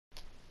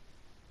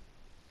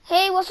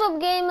Hey, what's up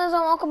gamers,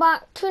 and welcome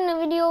back to another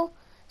video.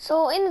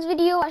 So in this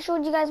video I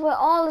showed you guys where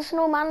all the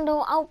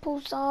Snowmando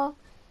Outposts are,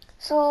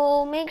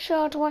 so make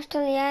sure to watch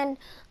till the end.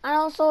 And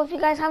also, if you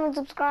guys haven't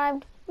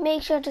subscribed,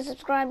 make sure to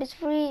subscribe. It's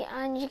free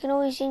and you can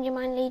always change your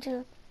mind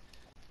later.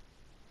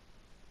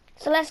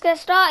 So let's get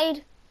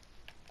started.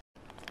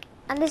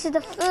 And this is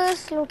the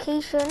first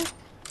location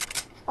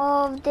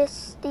of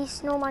these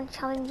snowman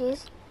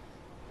challenges.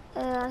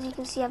 As you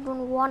can see, I've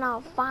done 1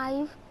 out of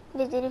 5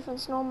 with the different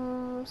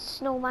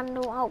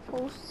Snowmando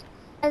Outposts.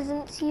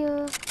 Presents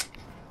here,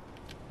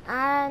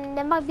 and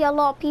there might be a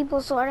lot of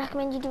people, so I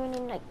recommend you doing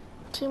in like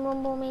Team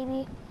Rumble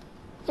maybe.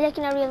 If you're like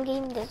in a real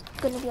game, there's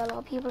gonna be a lot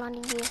of people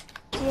landing here.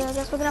 So yeah, I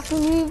guess we're gonna have to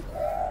move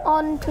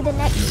on to the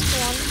next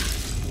one.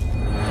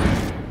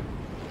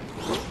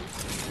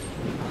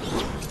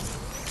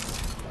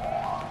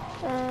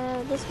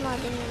 This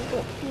might be a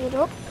bit cleared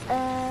up.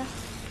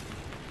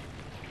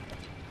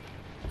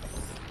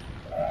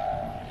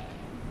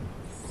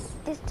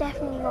 This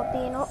definitely not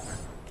being up.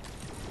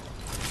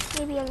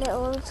 Maybe a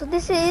little. So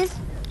this is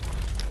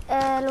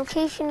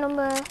location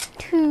number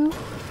 2.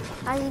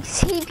 As you can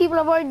see, people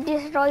have already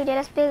destroyed it.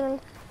 Let's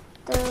build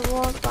the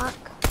walls back.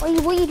 What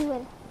are you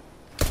doing?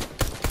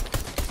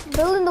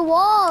 Building the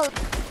wall.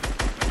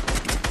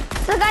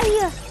 The guy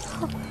here.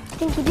 Oh, I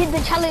think he did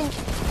the challenge.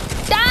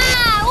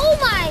 Ah! Oh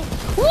my!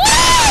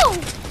 Whoa!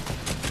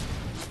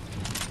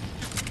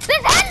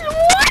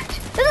 What?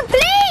 There's a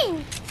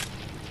plane!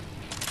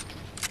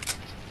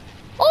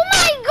 Oh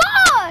my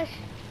gosh!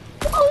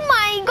 Oh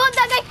my god,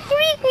 that guy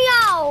freaked me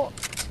out!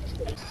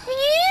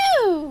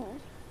 Phew!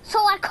 So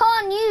I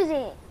can't use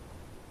it.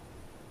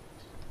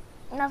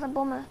 And that's a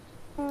bummer.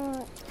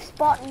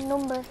 Spot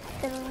number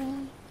 3.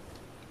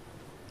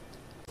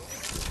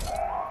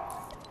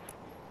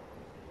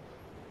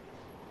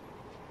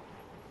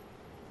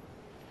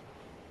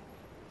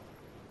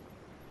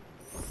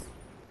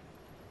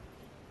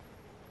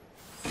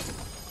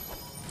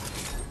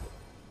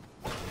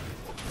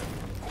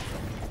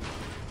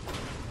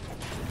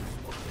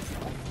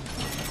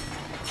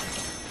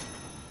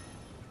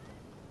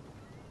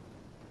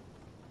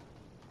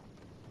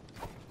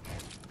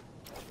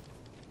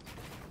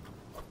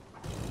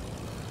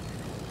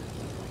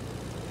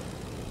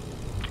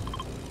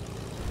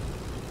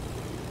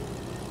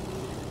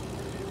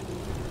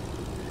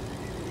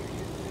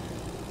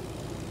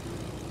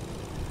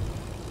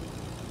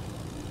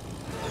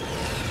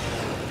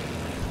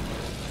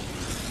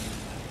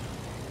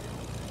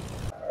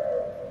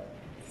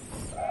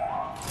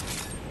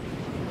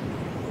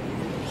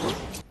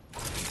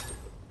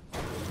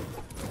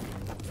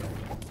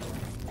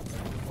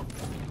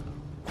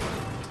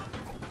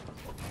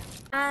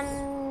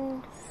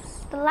 And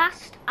the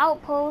last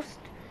outpost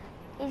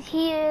is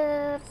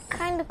here,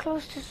 kind of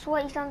close to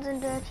Sweaty Sands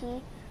and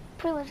Dirty,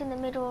 pretty much in the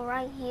middle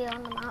right here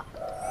on the map.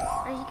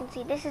 As you can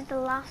see, this is the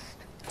last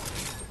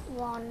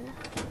one.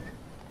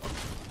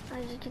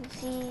 As you can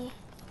see,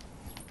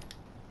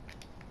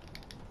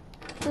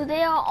 so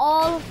they are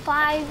all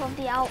 5 of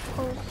the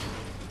outposts.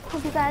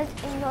 Hope you guys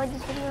enjoyed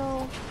this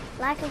video.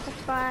 Like and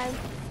subscribe,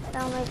 and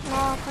I'll make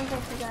more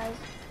content for you guys.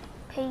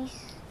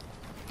 Peace.